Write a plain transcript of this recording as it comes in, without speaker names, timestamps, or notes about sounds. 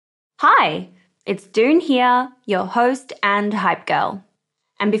Hi, it's Doone here, your host and hype girl.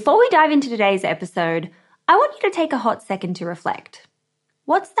 And before we dive into today's episode, I want you to take a hot second to reflect.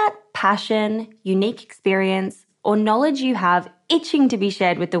 What's that passion, unique experience, or knowledge you have itching to be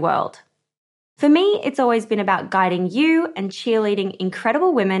shared with the world? For me, it's always been about guiding you and cheerleading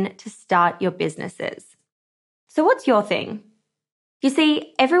incredible women to start your businesses. So what's your thing? You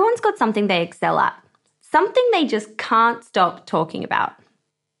see, everyone's got something they excel at, something they just can't stop talking about.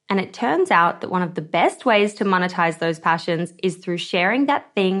 And it turns out that one of the best ways to monetize those passions is through sharing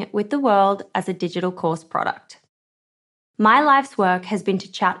that thing with the world as a digital course product. My life's work has been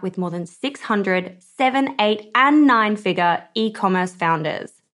to chat with more than 600 7, 8, and 9-figure e-commerce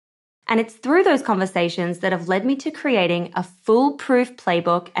founders. And it's through those conversations that have led me to creating a foolproof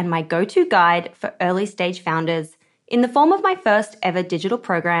playbook and my go-to guide for early-stage founders in the form of my first ever digital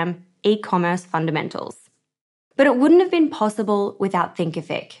program, E-commerce Fundamentals. But it wouldn't have been possible without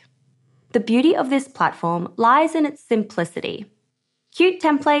Thinkific. The beauty of this platform lies in its simplicity. Cute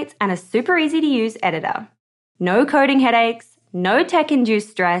templates and a super easy to use editor. No coding headaches, no tech-induced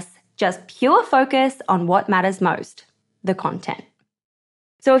stress, just pure focus on what matters most, the content.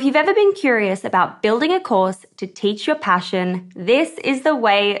 So if you've ever been curious about building a course to teach your passion, this is the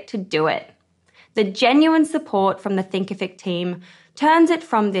way to do it. The genuine support from the Thinkific team turns it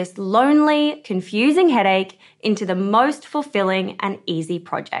from this lonely, confusing headache into the most fulfilling and easy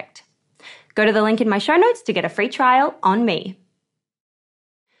project. Go to the link in my show notes to get a free trial on me.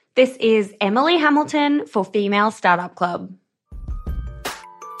 This is Emily Hamilton for Female Startup Club.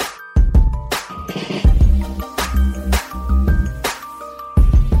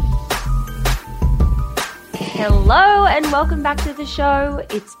 Hello and welcome back to the show.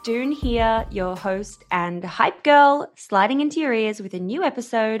 It's Doone here, your host and hype girl, sliding into your ears with a new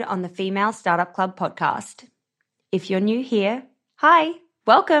episode on the Female Startup Club podcast. If you're new here, hi,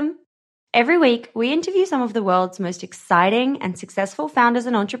 welcome. Every week, we interview some of the world's most exciting and successful founders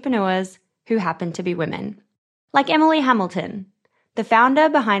and entrepreneurs who happen to be women. Like Emily Hamilton, the founder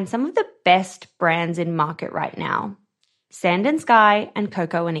behind some of the best brands in market right now, Sand & Sky and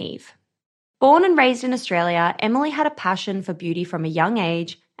Coco Eve. Born and raised in Australia, Emily had a passion for beauty from a young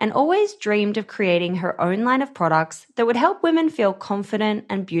age and always dreamed of creating her own line of products that would help women feel confident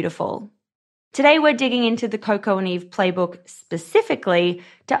and beautiful. Today, we're digging into the Coco Eve playbook specifically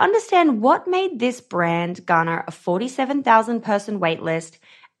to understand what made this brand garner a 47,000-person waitlist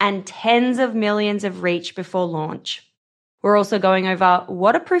and tens of millions of reach before launch. We're also going over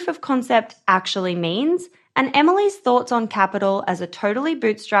what a proof of concept actually means and Emily's thoughts on capital as a totally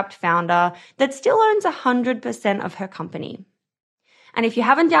bootstrapped founder that still owns 100% of her company. And if you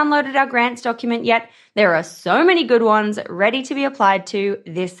haven't downloaded our grants document yet, there are so many good ones ready to be applied to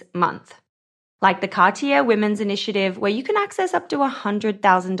this month. Like the Cartier Women's Initiative, where you can access up to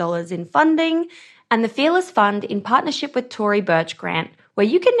 $100,000 in funding, and the Fearless Fund in partnership with Tory Burch Grant, where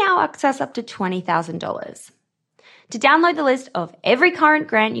you can now access up to $20,000. To download the list of every current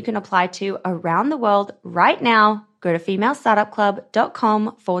grant you can apply to around the world right now, go to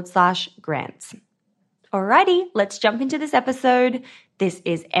femalestartupclub.com/grants. Alrighty, let's jump into this episode. This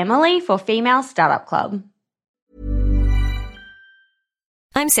is Emily for Female Startup Club.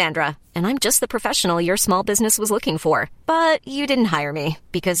 I'm Sandra, and I'm just the professional your small business was looking for. But you didn't hire me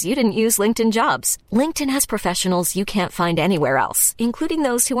because you didn't use LinkedIn Jobs. LinkedIn has professionals you can't find anywhere else, including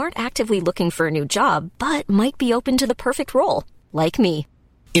those who aren't actively looking for a new job, but might be open to the perfect role, like me.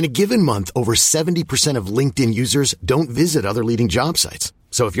 In a given month, over 70% of LinkedIn users don't visit other leading job sites.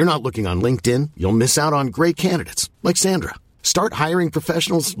 So if you're not looking on LinkedIn, you'll miss out on great candidates, like Sandra. Start hiring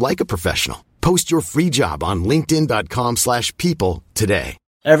professionals like a professional. Post your free job on linkedin.com/people today.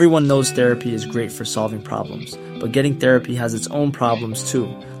 Everyone knows therapy is great for solving problems, but getting therapy has its own problems too,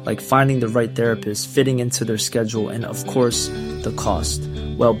 like finding the right therapist, fitting into their schedule, and of course, the cost.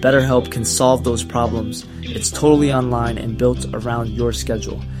 Well, BetterHelp can solve those problems. It's totally online and built around your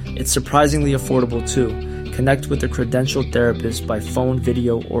schedule. It's surprisingly affordable too. Connect with a credentialed therapist by phone,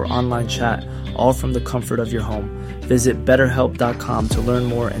 video, or online chat, all from the comfort of your home. Visit BetterHelp.com to learn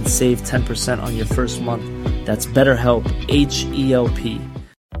more and save 10% on your first month. That's BetterHelp, H-E-L-P.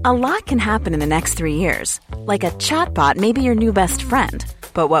 A lot can happen in the next 3 years. Like a chatbot may be your new best friend.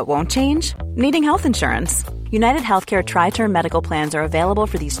 But what won't change? Needing health insurance. United Healthcare Tri-Term Medical Plans are available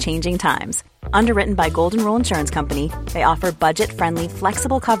for these changing times. Underwritten by Golden Rule Insurance Company, they offer budget-friendly,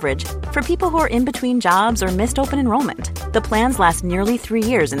 flexible coverage for people who are in between jobs or missed open enrollment. The plans last nearly 3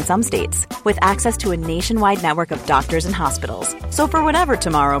 years in some states, with access to a nationwide network of doctors and hospitals. So for whatever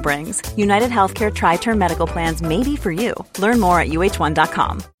tomorrow brings, United Healthcare Tri-Term Medical Plans may be for you. Learn more at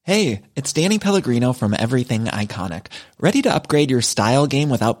uh1.com. Hey, it's Danny Pellegrino from Everything Iconic. Ready to upgrade your style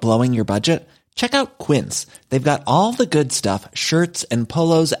game without blowing your budget? Check out Quince. They've got all the good stuff, shirts and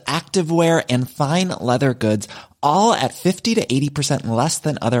polos, activewear, and fine leather goods, all at 50 to 80% less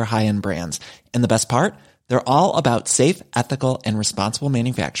than other high-end brands. And the best part? They're all about safe, ethical, and responsible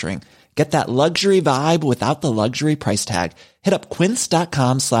manufacturing. Get that luxury vibe without the luxury price tag. Hit up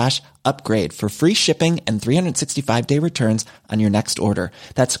quince.com/upgrade for free shipping and 365-day returns on your next order.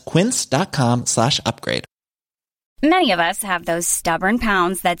 That's quince.com/upgrade. Many of us have those stubborn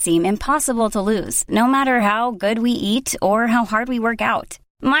pounds that seem impossible to lose, no matter how good we eat or how hard we work out.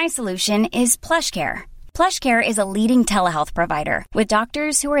 My solution is PlushCare. PlushCare is a leading telehealth provider with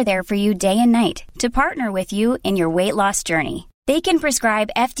doctors who are there for you day and night to partner with you in your weight loss journey. They can prescribe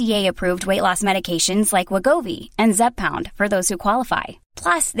FDA-approved weight loss medications like Wegovy and Zepbound for those who qualify.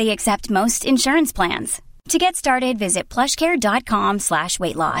 Plus, they accept most insurance plans. To get started, visit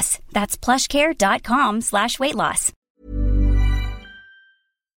plushcare.com/weightloss. That's plushcare.com/weightloss.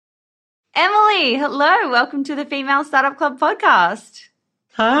 Emily, hello. Welcome to the Female Startup Club podcast.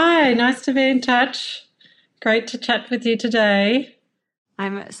 Hi, nice to be in touch. Great to chat with you today.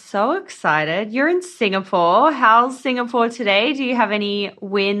 I'm so excited. You're in Singapore. How's Singapore today? Do you have any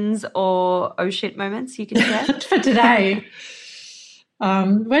wins or oh shit moments you can share? For today,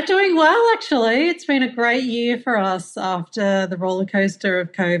 we're doing well, actually. It's been a great year for us after the roller coaster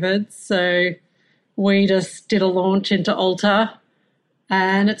of COVID. So we just did a launch into Ulta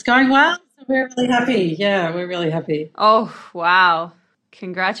and it's going well. So we're really happy. Yeah, we're really happy. Oh, wow.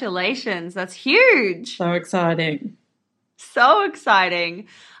 Congratulations. That's huge. So exciting. So exciting.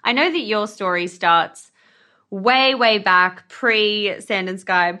 I know that your story starts way, way back, pre-Sand and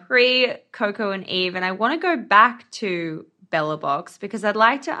Sky, pre-Coco and Eve, and I want to go back to Bella Box because I'd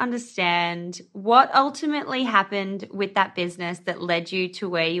like to understand what ultimately happened with that business that led you to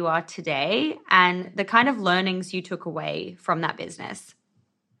where you are today and the kind of learnings you took away from that business.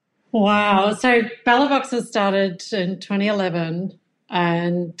 Wow. So Bella Box was started in 2011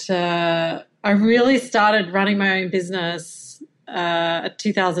 and I really started running my own business at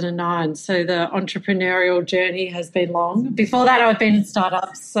 2009. So the entrepreneurial journey has been long. Before that, I've been in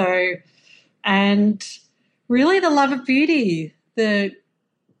startups. And really the love of beauty, the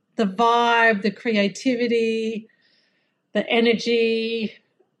vibe, the creativity, the energy.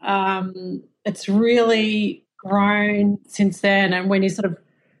 It's really grown since then. And when you sort of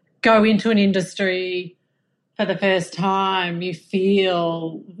go into an industry for the first time, you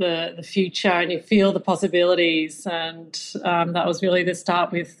feel the future and you feel the possibilities. And that was really the start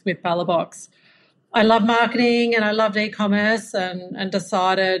with Bella Box. I love marketing and I loved e-commerce and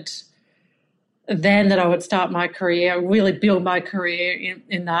decided then that I would start my career, really build my career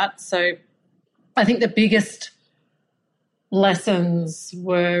in that. So I think the biggest lessons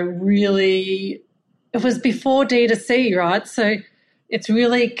were really, it was before D2C, right? So it's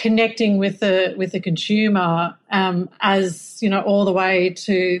really connecting with the consumer as, you know, all the way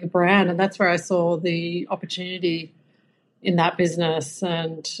to the brand. And that's where I saw the opportunity in that business.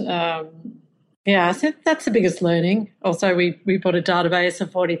 And, I think that's the biggest learning. Also, we bought a database of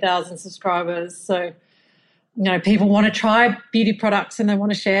 40,000 subscribers. So, you know, people want to try beauty products and they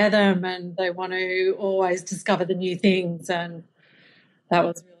want to share them and they want to always discover the new things. And that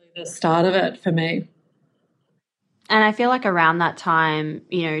was really the start of it for me. And I feel like around that time,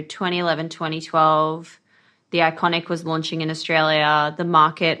 2011, 2012, The Iconic was launching in Australia. The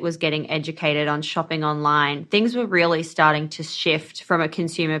market was getting educated on shopping online. Things were really starting to shift from a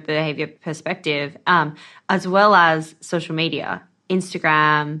consumer behavior perspective, as well as social media.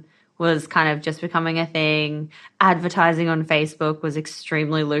 Instagram was kind of just becoming a thing. Advertising on Facebook was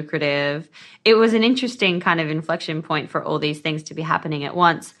extremely lucrative. It was an interesting kind of inflection point for all these things to be happening at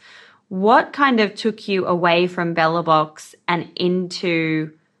once. What kind of took you away from Bella Box and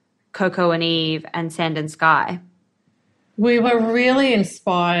into Coco and Eve and Sand and Sky? We were really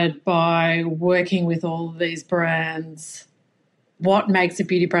inspired by working with all of these brands, what makes a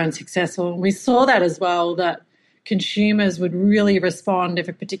beauty brand successful. And we saw that as well, that consumers would really respond if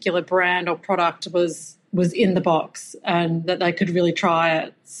a particular brand or product was in the box and that they could really try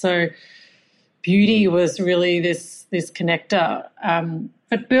it. So beauty was really this connector.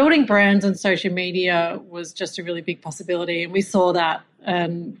 But building brands on social media was just a really big possibility. And we saw that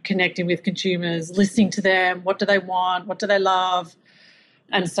connecting with consumers, listening to them, what do they want, what do they love.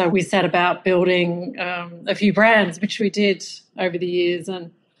 And so we set about building a few brands, which we did over the years.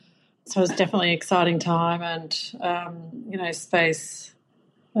 And so it was definitely an exciting time and, space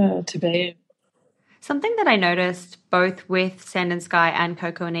to be in. Something that I noticed both with Sand and Sky and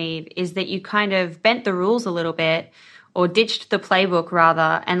Coco and Eve is that you kind of bent the rules a little bit or ditched the playbook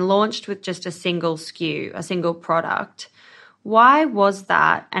rather, and launched with just a single SKU, a single product. Why was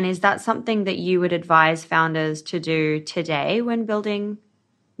that? And is that something that you would advise founders to do today when building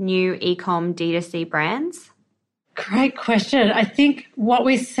new e-com D2C brands? Great question. I think what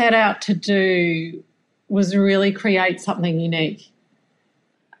we set out to do was really create something unique.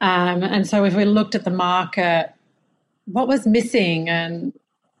 And so if we looked at the market, what was missing and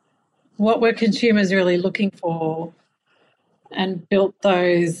what were consumers really looking for, and built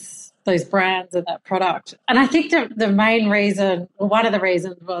those brands and that product. And I think the main reason, or one of the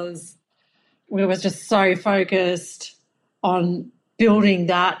reasons, was we were just so focused on building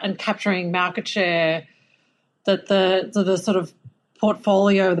that and capturing market share that the sort of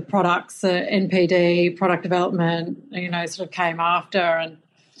portfolio of the products, NPD, product development, sort of came after. And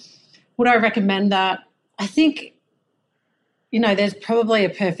would I recommend that? I think, there's probably a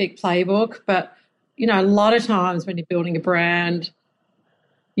perfect playbook, but, a lot of times when you're building a brand,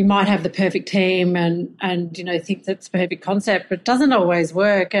 you might have the perfect team and think that's the perfect concept, but it doesn't always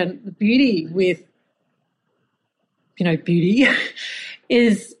work. And the beauty with, beauty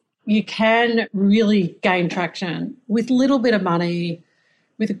is you can really gain traction with a little bit of money,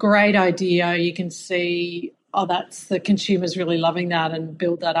 with a great idea. You can see, that's the consumer's really loving that, and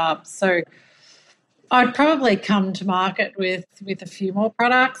build that up. So I'd probably come to market with a few more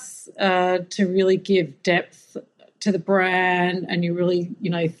products to really give depth to the brand, and you're really,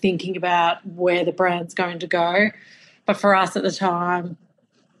 thinking about where the brand's going to go. But for us at the time,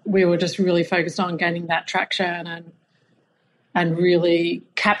 we were just really focused on gaining that traction and really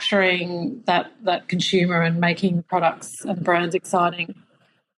capturing that consumer and making products and brands exciting.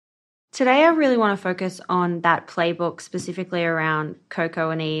 Today, I really want to focus on that playbook, specifically around Coco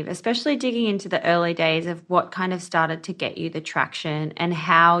and Eve, especially digging into the early days of what kind of started to get you the traction and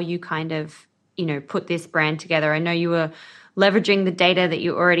how you kind of, put this brand together. I know you were leveraging the data that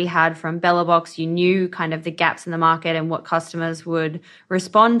you already had from BellaBox. You knew kind of the gaps in the market and what customers would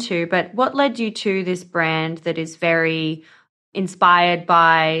respond to. But what led you to this brand that is very inspired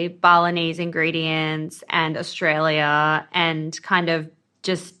by Balinese ingredients and Australia, and kind of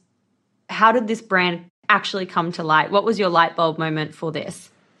just how did this brand actually come to light? What was your light bulb moment for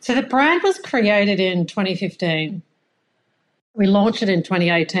this? So the brand was created in 2015. We launched it in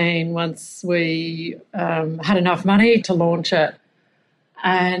 2018 once we had enough money to launch it.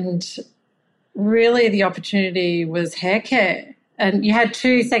 And really the opportunity was hair care. And you had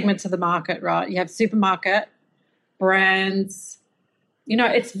two segments of the market, right? You have supermarket brands.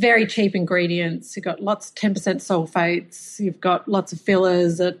 It's very cheap ingredients. You've got lots, 10% sulfates. You've got lots of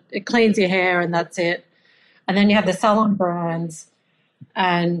fillers. It cleans your hair and that's it. And then you have the salon brands.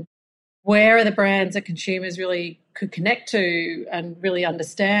 And where are the brands that consumers really could connect to and really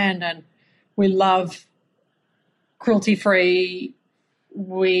understand? And we love cruelty-free.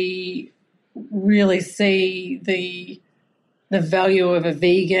 We really see the value of a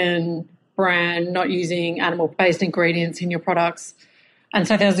vegan brand, not using animal-based ingredients in your products. And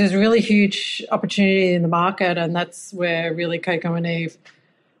so there's this really huge opportunity in the market, and that's where really Coco and Eve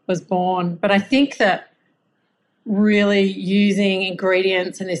was born. But I think that really using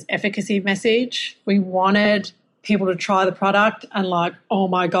ingredients and this efficacy message, we wanted people to try the product and oh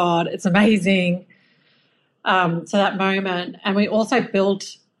my God, it's amazing. So that moment. And we also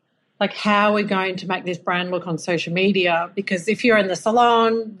built how we're going to make this brand look on social media, because if you're in the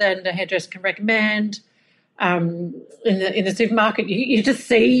salon, then the hairdresser can recommend. In the supermarket, you just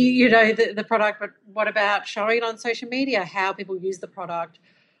see, the product, but what about showing it on social media, how people use the product,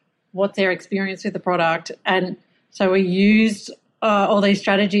 what's their experience with the product? And so we used all these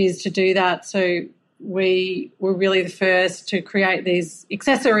strategies to do that. So we were really the first to create these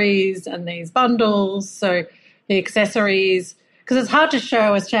accessories and these bundles. So the accessories, because it's hard to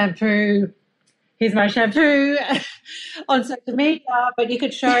show a shampoo, here's my shampoo, on social media, but you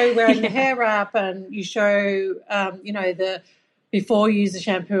could show wearing the hair wrap, and you show, the before you use the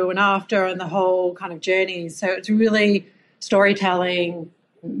shampoo and after, and the whole kind of journey. So it's really storytelling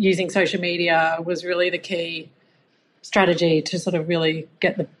using social media was really the key strategy to sort of really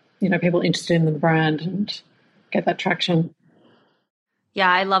get the people interested in the brand and get that traction. Yeah,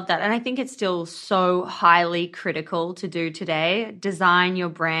 I love that. And I think it's still so highly critical to do today. Design your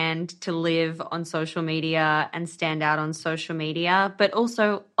brand to live on social media and stand out on social media, but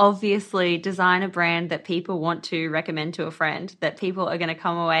also obviously design a brand that people want to recommend to a friend, that people are going to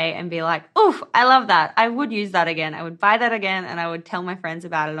come away and be like, "Oof, I love that. I would use that again. I would buy that again, and I would tell my friends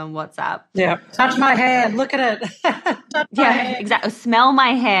about it on WhatsApp." Yeah. Touch my hair. Look at it. Yeah, exactly. Smell my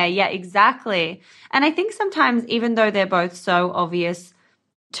hair. Yeah, exactly. And I think sometimes, even though they're both so obvious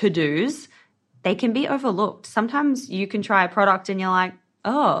to-dos, they can be overlooked. Sometimes you can try a product and you're like,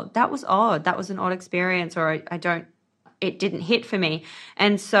 oh, that was odd. That was an odd experience, or it didn't hit for me.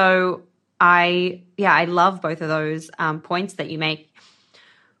 And so I love both of those points that you make.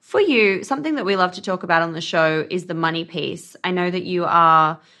 For you, something that we love to talk about on the show is the money piece. I know that you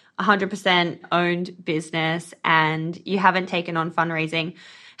are 100% owned business and you haven't taken on fundraising.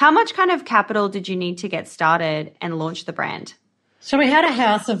 How much kind of capital did you need to get started and launch the brand? So we had a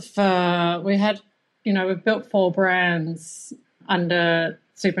house of, we've built 4 brands under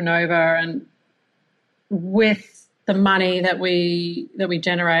Supernova, and with the money that we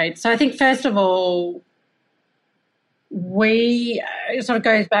generate. So I think first of all, it sort of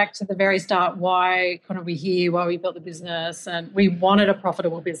goes back to the very start. Why kind of we here? Why we built the business, and we wanted a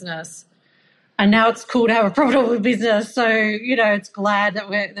profitable business, and now it's cool to have a profitable business. So it's glad that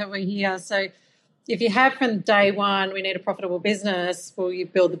we're here. So if you have from day one, we need a profitable business. Well, you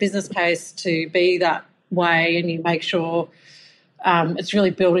build the business case to be that way, and you make sure it's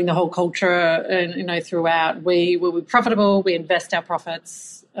really building the whole culture. And throughout, we will be profitable. We invest our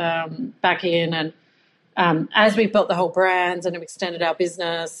profits back in, and as we built the whole brands and extended our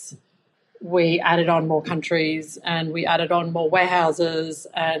business, we added on more countries and we added on more warehouses,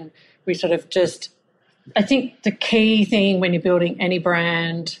 and we sort of I think the key thing when you're building any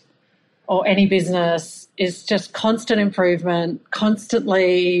brand or any business is just constant improvement,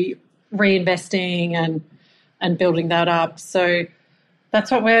 constantly reinvesting and building that up. So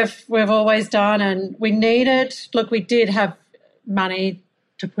that's what we've always done, and we did have money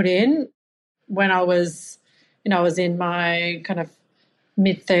to put in. When I was in my kind of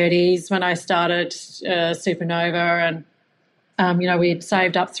mid-30s when I started Supernova, and we had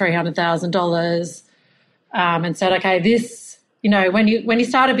saved up $300,000 and said, okay, this, when you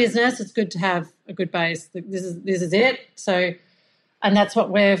start a business, it's good to have a good base. This is it. So, and that's what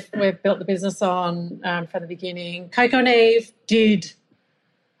we've built the business on from the beginning. Coco Eve did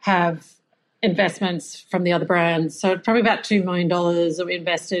have investments from the other brands. So probably about $2 million that we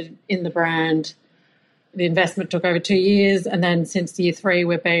invested in the brand. The investment took over 2 years, and then since year 3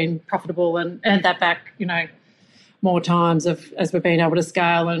 we've been profitable and earned that back, more times as we've been able to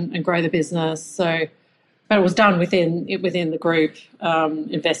scale and grow the business. So, but it was done within the group,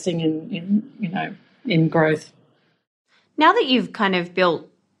 investing in growth. Now that you've kind of built,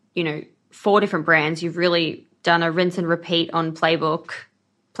 4 different brands, you've really done a rinse and repeat on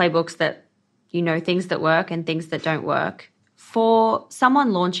playbooks that things that work and things that don't work. For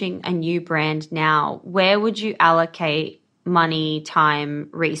someone launching a new brand now, where would you allocate money, time,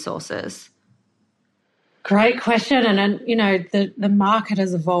 resources? Great question. And the market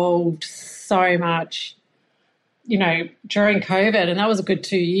has evolved so much, during COVID, and that was a good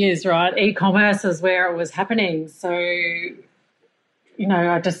 2 years, right? E-commerce is where it was happening. So, I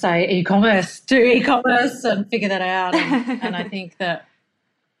just say e-commerce, do e-commerce and figure that out. And I think that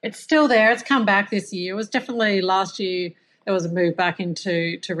it's still there. It's come back this year. It was definitely last year there was a move back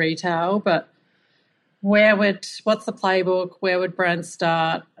into retail, but what's the playbook? Where would brands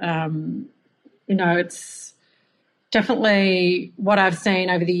start? It's definitely what I've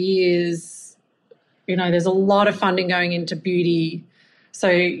seen over the years. There's a lot of funding going into beauty. So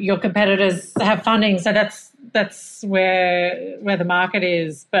your competitors have funding, so that's where the market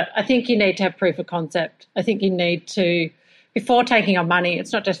is. But I think you need to have proof of concept. I think you need to, before taking on money,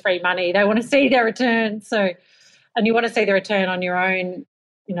 it's not just free money. They want to see their return. And you want to see the return on your own,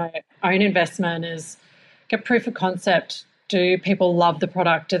 own investment is get proof of concept. Do people love the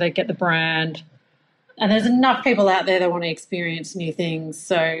product? Do they get the brand? And there's enough people out there that want to experience new things.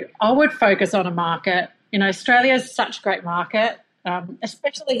 So I would focus on a market. Australia is such a great market,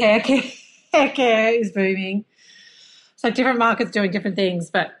 especially hair care. Hair care is booming. So different markets doing different things,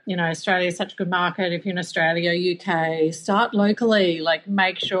 but, Australia is such a good market. If you're in Australia, UK, start locally,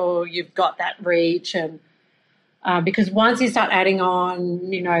 make sure you've got that reach. And because once you start adding on,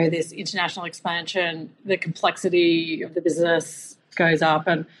 this international expansion, the complexity of the business goes up.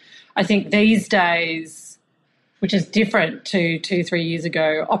 And I think these days, which is different to 2-3 years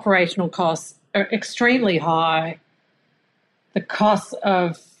ago, operational costs are extremely high. The costs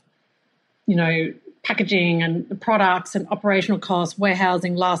of, packaging and the products and operational costs,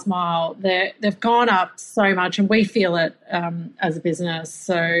 warehousing, last mile, they've gone up so much, and we feel it as a business.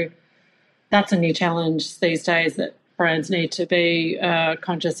 So that's a new challenge these days that brands need to be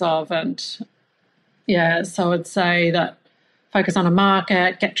conscious of. And, so I'd say that focus on a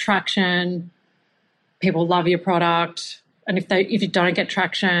market, get traction, people love your product. And if you don't get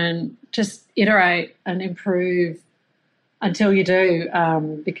traction, just iterate and improve until you do,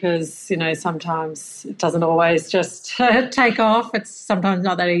 because, you know, sometimes it doesn't always just take off. It's sometimes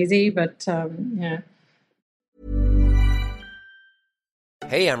not that easy, but yeah.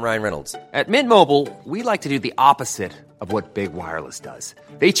 Hey, I'm Ryan Reynolds. At Mint Mobile, we like to do the opposite of what Big Wireless does.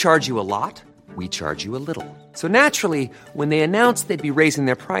 They charge you a lot, we charge you a little. So naturally, when they announced they'd be raising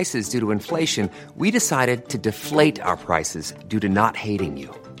their prices due to inflation, we decided to deflate our prices due to not hating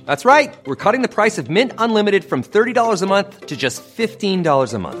you. That's right. We're cutting the price of Mint Unlimited from $30 a month to just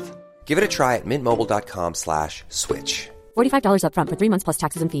 $15 a month. Give it a try at mintmobile.com/switch. $45 up front for 3 months plus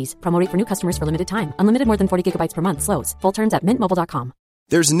taxes and fees. Promo rate for new customers for limited time. Unlimited more than 40 gigabytes per month slows. Full terms at mintmobile.com.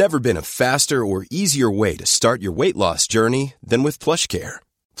 There's never been a faster or easier way to start your weight loss journey than with PlushCare.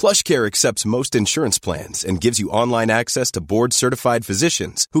 PlushCare accepts most insurance plans and gives you online access to board-certified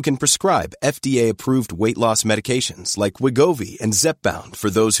physicians who can prescribe FDA-approved weight loss medications like Wegovy and Zepbound for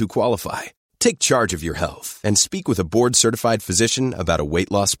those who qualify. Take charge of your health and speak with a board-certified physician about a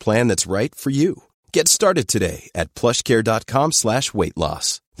weight loss plan that's right for you. Get started today at plushcare.com/weight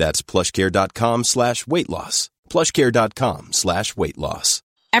loss. That's plushcare.com/weight loss. plushcare.com/weight loss.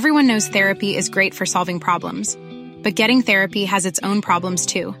 Everyone knows therapy is great for solving problems, but getting therapy has its own problems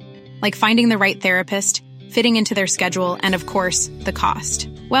too, like finding the right therapist, fitting into their schedule, and of course, the cost.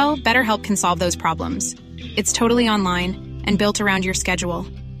 Well, BetterHelp can solve those problems. It's totally online and built around your schedule.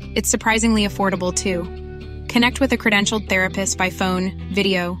 It's surprisingly affordable too. Connect with a credentialed therapist by phone,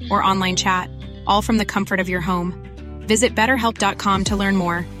 video, or online chat, all from the comfort of your home. Visit BetterHelp.com to learn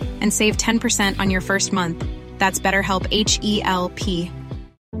more and save 10% on your first month. That's BetterHelp, H-E-L-P.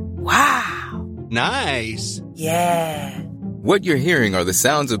 Wow. Nice. Yeah. What you're hearing are the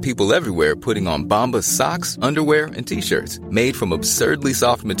sounds of people everywhere putting on Bombas socks, underwear, and T-shirts made from absurdly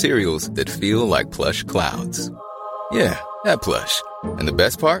soft materials that feel like plush clouds. Yeah, that plush. And the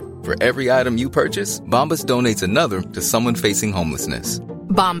best part? For every item you purchase, Bombas donates another to someone facing homelessness.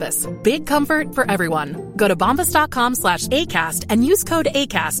 Bombas. Big comfort for everyone. Go to bombas.com/ACAST and use code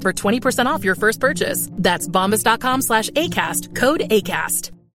ACAST for 20% off your first purchase. That's bombas.com/ACAST. Code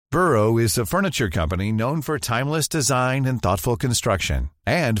ACAST. Burrow is a furniture company known for timeless design and thoughtful construction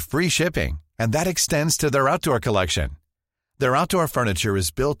and free shipping. And that extends to their outdoor collection. Their outdoor furniture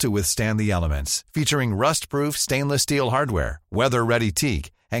is built to withstand the elements, featuring rust-proof stainless steel hardware, weather-ready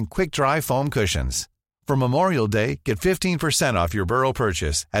teak, and quick-dry foam cushions. For Memorial Day, get 15% off your Burrow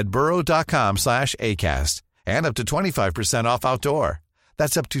purchase at burrow.com/ACAST and up to 25% off outdoor.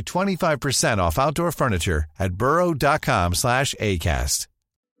 That's up to 25% off outdoor furniture at burrow.com/ACAST.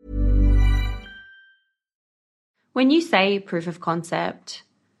 When you say proof of concept,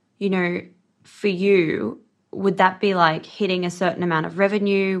 you know, for you, would that be like hitting a certain amount of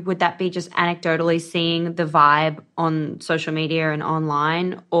revenue? Would that be just anecdotally seeing the vibe on social media and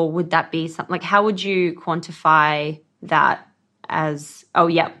online? Or would that be something like, how would you quantify that as, oh,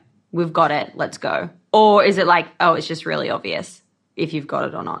 yep, we've got it, let's go? Or is it like, oh, it's just really obvious if you've got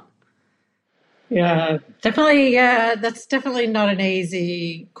it or not? Yeah, definitely. Yeah, that's definitely not an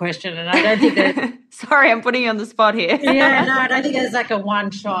easy question. And I don't think that... Sorry, I'm putting you on the spot here. Yeah, no, I don't think there's like a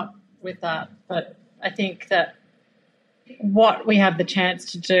one shot with that. But I think that what we have the chance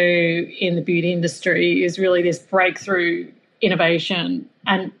to do in the beauty industry is really this breakthrough innovation.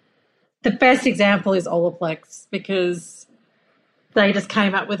 And the best example is Olaplex, because they just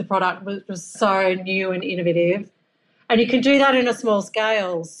came up with a product that was so new and innovative. And you can do that in a small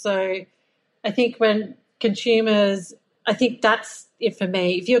scale. So I think when consumers, I think that's it for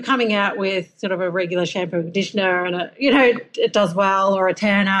me. If you're coming out with sort of a regular shampoo and conditioner and, it does well, or a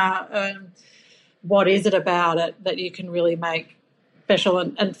tanner, what is it about it that you can really make special?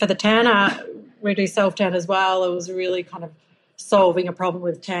 And for the tanner, we do self-tan as well. It was really kind of solving a problem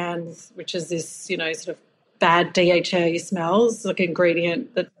with tans, which is this, sort of bad DHA smells, like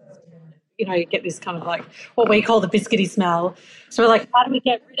ingredient that, you get this kind of like what we call the biscuity smell. So we're like, how do we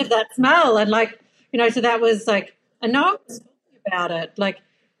get rid of that smell? And so that was like, and no one was talking about it.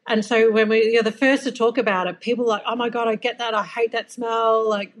 And so when you're the first to talk about it, people are like, oh my God, I get that. I hate that smell.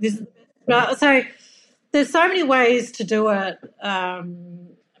 Like this is so there's so many ways to do it.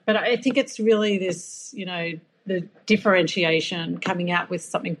 But I think it's really this, the differentiation, coming out with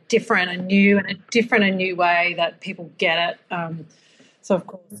something different and new and a different and new way that people get it. So of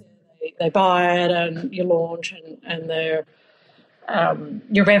course they buy it and you launch and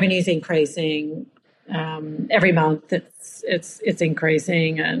your revenue's increasing every month. It's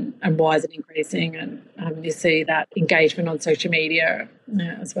increasing and why is it increasing? And you see that engagement on social media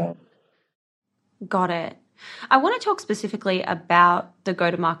as well. Got it. I want to talk specifically about the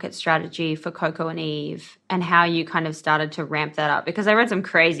go-to-market strategy for Coco and Eve and how you kind of started to ramp that up, because I read some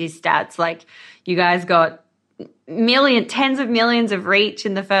crazy stats, like you guys got tens of millions of reach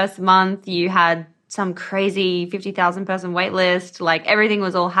in the first month. You had some crazy 50,000 person waitlist. Like everything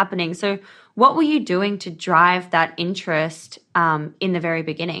was all happening. So what were you doing to drive that interest in the very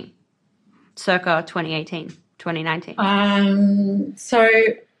beginning, circa 2018, 2019? So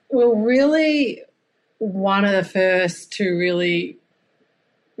we're really one of the first to really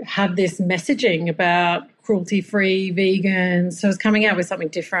have this messaging about cruelty-free vegan. So it was coming out with something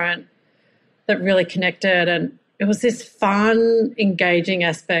different that really connected, and it was this fun, engaging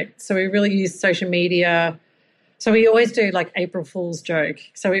aspect. So we really used social media. So we always do like April Fool's joke.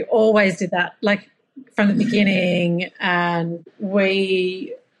 So we always did that like from the beginning, and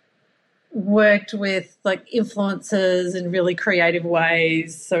we worked with like influencers in really creative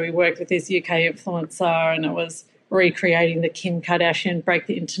ways. So we worked with this UK influencer, and it was recreating the Kim Kardashian break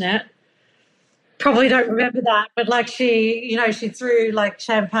the internet. Probably don't remember that, but like she threw like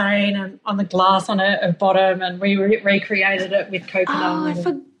champagne and on the glass on her bottom, and we recreated it with coconut. Oh, I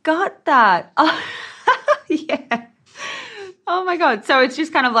forgot that. Oh, yeah. Oh my God. So it's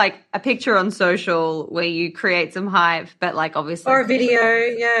just kind of like a picture on social where you create some hype, but like obviously. Or a video.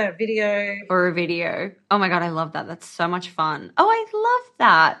 Or a video. Oh my God, I love that. That's so much fun. Oh, I love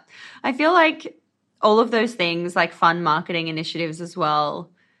that. I feel like all of those things, like fun marketing initiatives as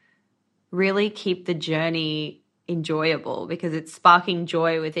well, really keep the journey enjoyable because it's sparking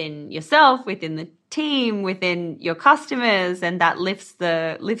joy within yourself, within the team, within your customers, and that lifts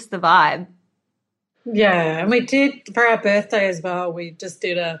the vibe. Yeah, and we did for our birthday as well. We just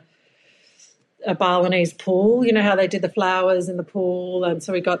did a Balinese pool. You know how they did the flowers in the pool, and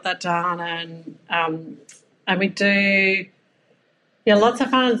so we got that done. And we do lots of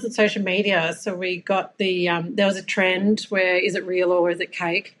fun on social media. So we got there was a trend where is it real or is it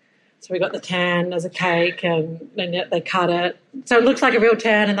cake? So we got the tan as a cake, and then they cut it. So it looks like a real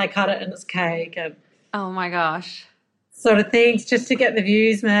tan, and they cut it, and it's cake. And oh, my gosh. Sort of things just to get the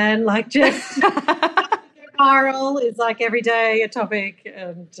views, man. Like just viral is like every day a topic.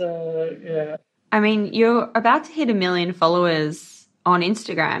 And, yeah. I mean, you're about to hit 1 million followers on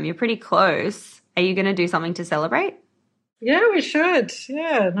Instagram. You're pretty close. Are you going to do something to celebrate? Yeah, we should.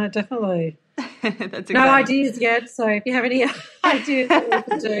 Yeah, no, definitely. That's exciting. No ideas yet, so if you have any ideas that we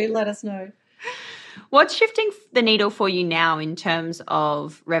can do, let us know. What's shifting the needle for you now in terms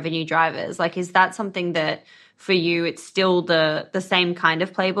of revenue drivers? Like, is that something that for you it's still the same kind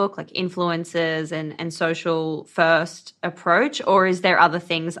of playbook, like influencers and social first approach, or is there other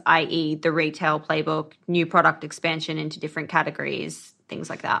things, i.e. the retail playbook, new product expansion into different categories, things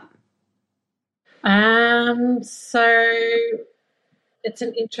like that? So it's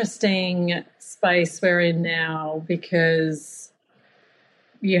an interesting space we're in now because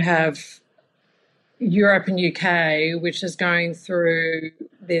you have Europe and UK, which is going through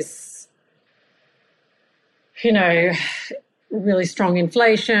this, really strong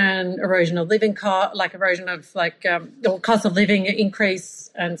inflation, erosion of living cost, the cost of living increase,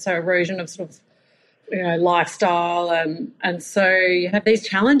 and so erosion of sort of, lifestyle, and so you have these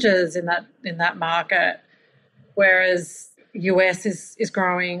challenges in that market, whereas US is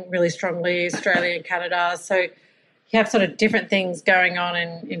growing really strongly, Australia and Canada. So you have sort of different things going on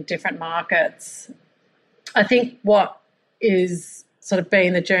in different markets. I think what is sort of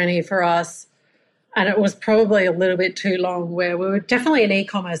been the journey for us, and it was probably a little bit too long, where we were definitely an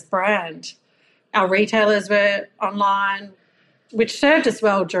e-commerce brand. Our retailers were online, which served us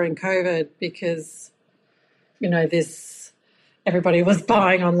well during COVID because, everybody was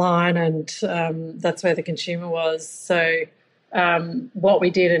buying online, and that's where the consumer was. So what we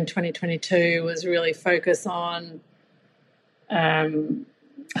did in 2022 was really focus on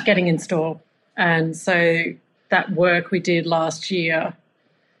getting in store. And so that work we did last year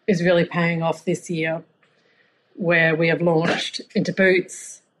is really paying off this year, where we have launched into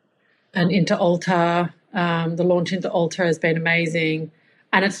Boots and into Ulta. The launch into Ulta has been amazing,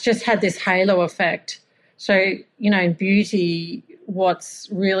 and it's just had this halo effect. So, in beauty, what's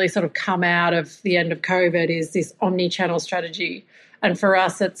really sort of come out of the end of COVID is this omni-channel strategy. And for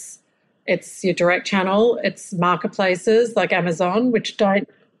us, it's your direct channel, it's marketplaces like Amazon, which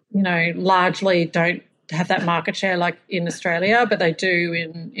largely don't have that market share like in Australia, but they do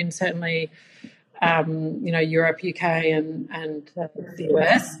in certainly, Europe, UK and the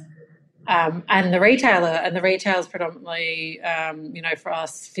US. And the retailer is predominantly, for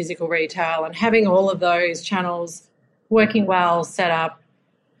us, physical retail, and having all of those channels working well, set up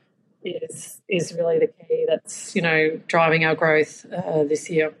is really the key that's, driving our growth this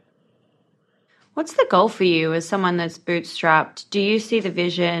year. What's the goal for you as someone that's bootstrapped? Do you see the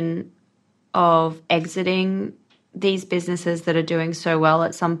vision of exiting these businesses that are doing so well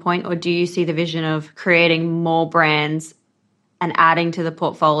at some point, or do you see the vision of creating more brands and adding to the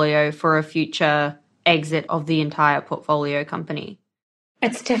portfolio for a future exit of the entire portfolio company?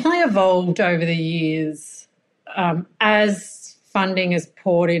 It's definitely evolved over the years. As funding has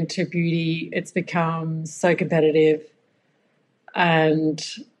poured into beauty, it's become so competitive. And,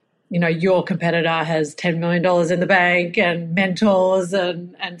 you know, your competitor has $10 million in the bank and mentors.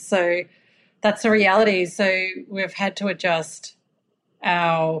 And so that's the reality. So we've had to adjust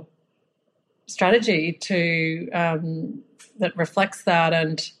our strategy to that reflects that.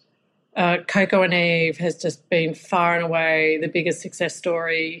 And Coco Eve has just been far and away the biggest success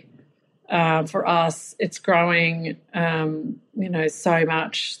story for us. It's growing, so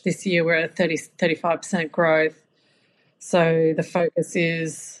much. This year we're at 35% growth. So the focus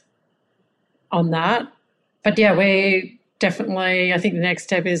is on that. But, yeah, we definitely, I think the next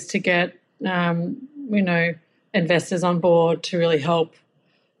step is to get, investors on board to really help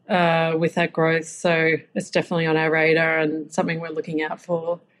with that growth. So it's definitely on our radar and something we're looking out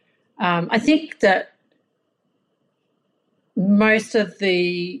for. I think that most of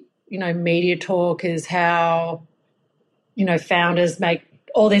the, media talk is how, founders make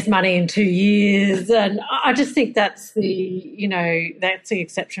all this money in 2 years. And I just think that's the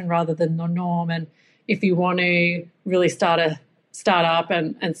exception rather than the norm. And if you want to really start up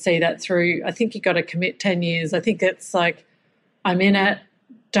and see that through, I think you've got to commit 10 years. I think it's like, I'm in it.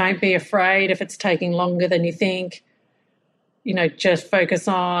 Don't be afraid if it's taking longer than you think. Just focus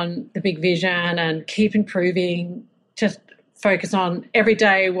on the big vision and keep improving. Just focus on every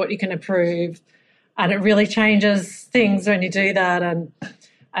day what you can improve. And it really changes things when you do that.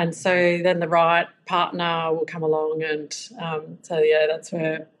 And so then the right partner will come along. And that's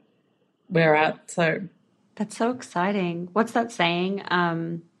where we're at. So that's so exciting. What's that saying?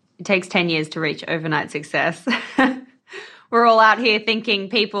 It takes 10 years to reach overnight success. We're all out here thinking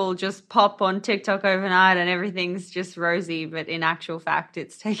people just pop on TikTok overnight and everything's just rosy. But in actual fact,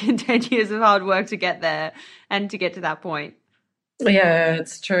 it's taken 10 years of hard work to get there and to get to that point. Yeah,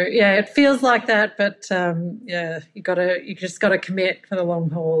 it's true. Yeah, it feels like that. But, you just got to commit for the long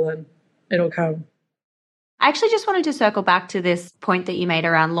haul and it'll come. I actually just wanted to circle back to this point that you made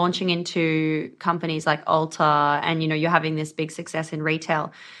around launching into companies like Ulta and, you're having this big success in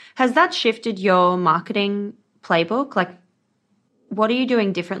retail. Has that shifted your marketing playbook? Like, what are you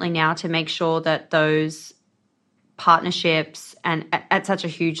doing differently now to make sure that those partnerships and at such a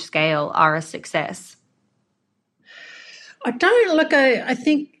huge scale are a success? I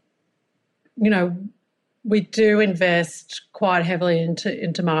think, we do invest quite heavily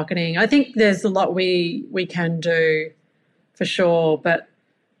into marketing. I think there's a lot we can do for sure, but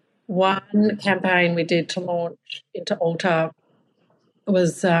one campaign we did to launch into Ulta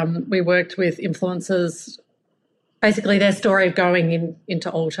was we worked with influencers, basically their story of going into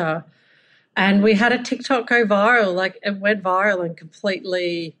Ulta, and we had a TikTok go viral. Like, it went viral and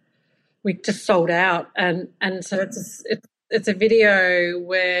completely, we just sold out. And so it's a video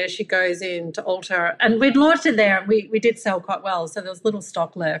where she goes into Ulta, and we'd launched it there and we did sell quite well. So there was little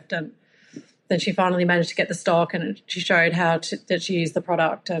stock left, and then she finally managed to get the stock, and she showed that she used the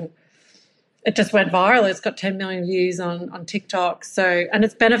product, and it just went viral. It's got 10 million views on TikTok. So, and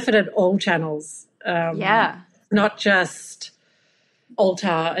it's benefited all channels. Not just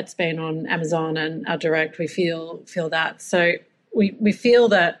Ulta. It's been on Amazon and our direct. We feel that. So we feel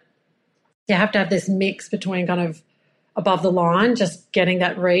that you have to have this mix between kind of above the line, just getting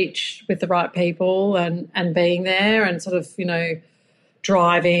that reach with the right people and being there and sort of,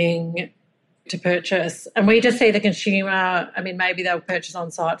 driving to purchase. And we just see the consumer, maybe they'll purchase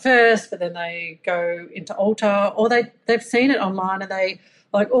on site first, but then they go into Ulta, or they've seen it online and they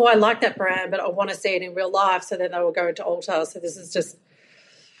like, oh, I like that brand, but I want to see it in real life. So then they will go into Ulta. So this is just,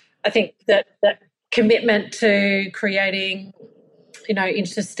 I think that commitment to creating,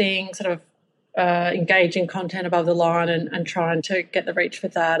 interesting sort of engaging content above the line and trying to get the reach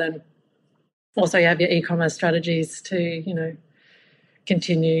with that. And also you have your e-commerce strategies to,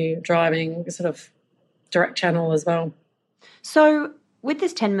 continue driving sort of direct channel as well. So with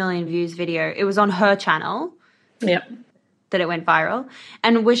this 10 million views video, it was on her channel. Yep. That it went viral.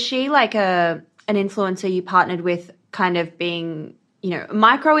 And was she like an influencer you partnered with, kind of being, a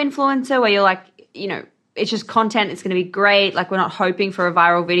micro influencer where you're like, it's just content, it's going to be great, like we're not hoping for a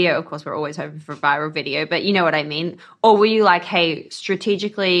viral video. Of course, we're always hoping for a viral video, but you know what I mean? Or were you like, hey,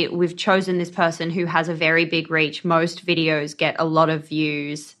 strategically, we've chosen this person who has a very big reach. Most videos get a lot of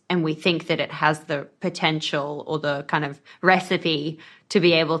views, and we think that it has the potential or the kind of recipe to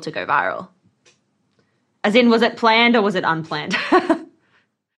be able to go viral. As in, was it planned or was it unplanned?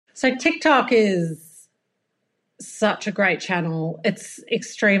 So TikTok is such a great channel. It's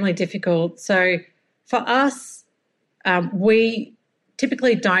extremely difficult. So for us, we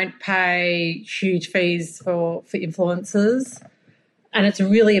typically don't pay huge fees for influencers, and it's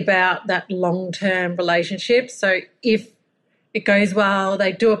really about that long-term relationship. So if it goes well,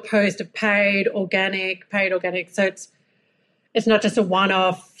 they do a post of paid organic. So it's not just a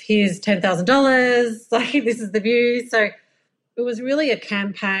one-off, here's $10,000, like this is the view. So it was really a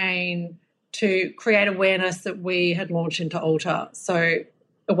campaign to create awareness that we had launched into Ulta. So it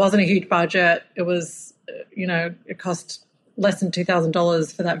wasn't a huge budget. It was, it cost less than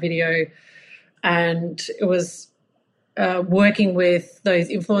 $2,000 for that video. And it was working with those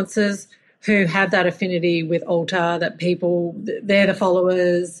influencers who have that affinity with Ulta, that people, they're the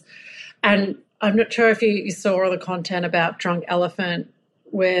followers. And I'm not sure if you saw all the content about Drunk Elephant,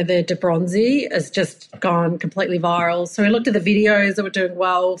 where their DeBronzi has just gone completely viral. So we looked at the videos that were doing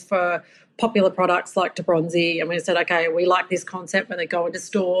well for popular products like DeBronzi, and we said, okay, we like this concept when they go into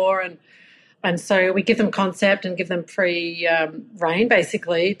store. And so we give them concept and give them free reign,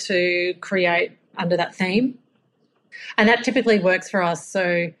 basically, to create under that theme. And that typically works for us.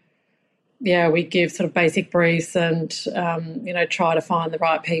 So, yeah, we give sort of basic briefs and, try to find the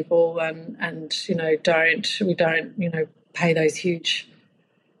right people and we don't pay those huge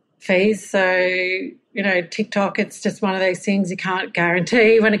fees. So, TikTok, it's just one of those things you can't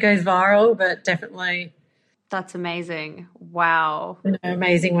guarantee when it goes viral, but definitely. That's amazing. Wow.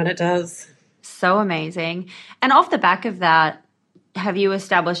 Amazing when it does. So amazing. And off the back of that, have you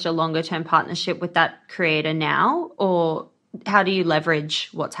established a longer term partnership with that creator now, or how do you leverage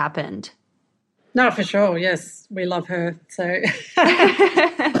what's happened? No, for sure. Yes, we love her. So,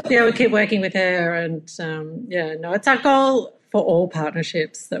 yeah, we keep working with her. And, it's our goal for all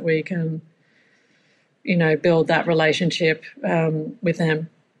partnerships that we can, build that relationship with them.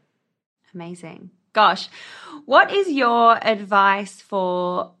 Amazing. Gosh, what is your advice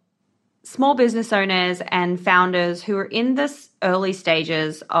for small business owners and founders who are in this early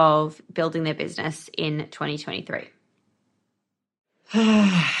stages of building their business in 2023?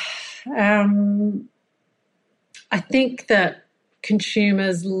 I think that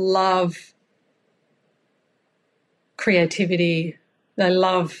consumers love creativity. They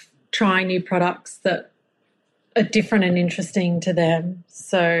love trying new products that are different and interesting to them.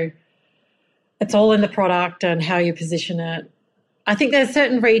 So it's all in the product and how you position it. I think there's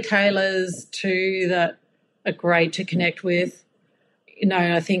certain retailers too that are great to connect with.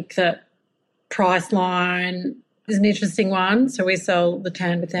 I think that Priceline is an interesting one. So we sell the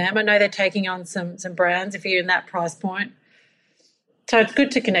tan with them. I know they're taking on some brands if you're in that price point. So it's good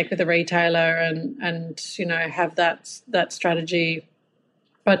to connect with a retailer and have that strategy.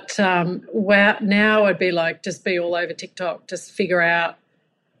 But now I'd be like, just be all over TikTok. Just figure out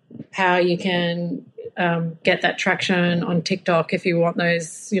how you can get that traction on TikTok if you want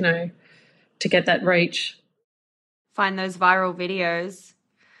those, to get that reach. Find those viral videos,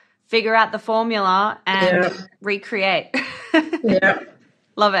 figure out the formula and recreate. Yeah.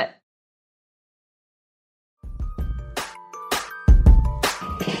 Love it.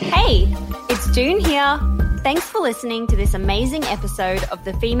 Hey, it's June here. Thanks for listening to this amazing episode of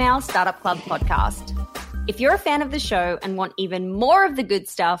the Female Startup Club podcast. If you're a fan of the show and want even more of the good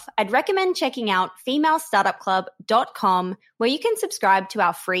stuff, I'd recommend checking out femalestartupclub.com, where you can subscribe to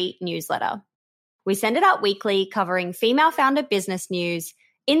our free newsletter. We send it out weekly, covering female founder business news,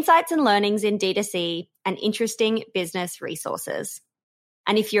 insights and learnings in D2C, and interesting business resources.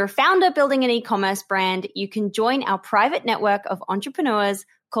 And if you're a founder building an e-commerce brand, you can join our private network of entrepreneurs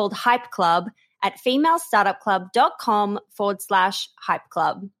called Hype Club at femalestartupclub.com/Hype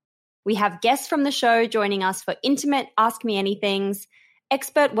Club. We have guests from the show joining us for intimate Ask Me Anythings,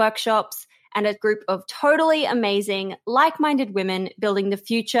 expert workshops, and a group of totally amazing, like-minded women building the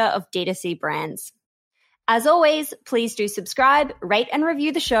future of D2C brands. As always, please do subscribe, rate and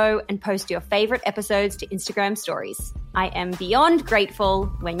review the show, and post your favorite episodes to Instagram stories. I am beyond grateful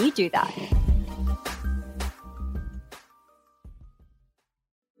when you do that.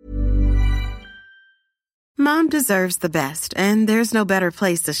 Mom deserves the best, and there's no better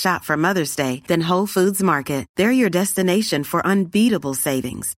place to shop for Mother's Day than Whole Foods Market. They're your destination for unbeatable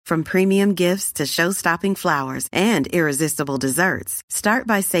savings, from premium gifts to show-stopping flowers and irresistible desserts. Start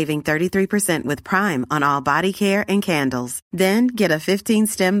by saving 33% with Prime on all body care and candles. Then get a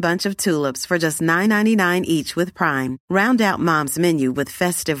 15-stem bunch of tulips for just $9.99 each with Prime. Round out Mom's menu with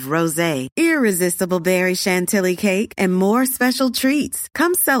festive rosé, irresistible berry chantilly cake, and more special treats.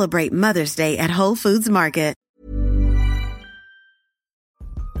 Come celebrate Mother's Day at Whole Foods Market.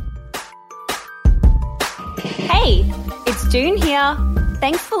 Hey, it's June here.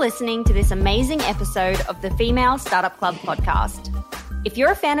 Thanks for listening to this amazing episode of the Female Startup Club podcast. If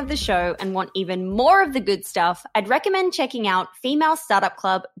you're a fan of the show and want even more of the good stuff, I'd recommend checking out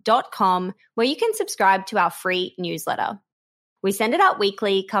femalestartupclub.com, where you can subscribe to our free newsletter. We send it out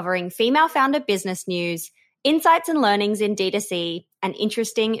weekly, covering female founder business news, insights and learnings in D2C, and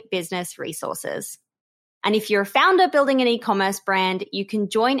interesting business resources. And if you're a founder building an e-commerce brand, you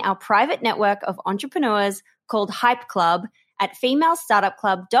can join our private network of entrepreneurs called Hype Club at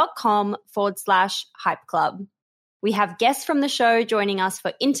femalestartupclub.com/Hype Club. We have guests from the show joining us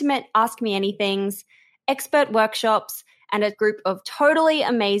for intimate Ask Me Anythings, expert workshops, and a group of totally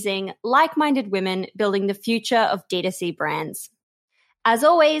amazing, like-minded women building the future of D2C brands. As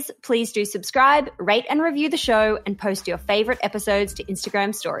always, please do subscribe, rate and review the show, and post your favorite episodes to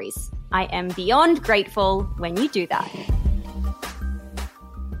Instagram stories. I am beyond grateful when you do that.